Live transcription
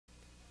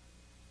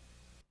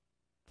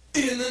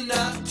In the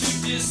not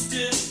too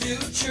distant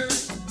future,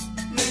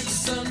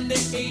 next Sunday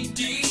AD,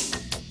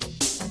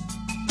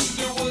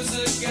 there was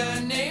a guy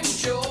named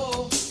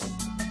Joel,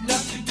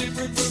 not too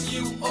different from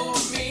you or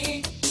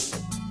me.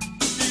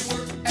 He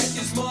worked at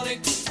Gizmonic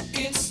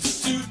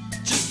Institute,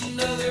 just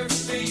another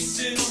face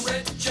in a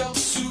red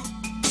jumpsuit.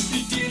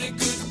 He did a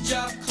good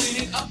job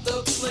cleaning up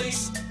the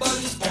place, but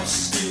his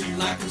bosses didn't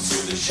like him,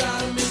 so they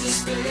shot him into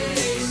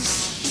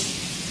space.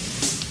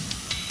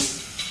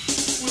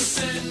 We'll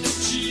send him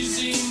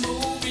cheesy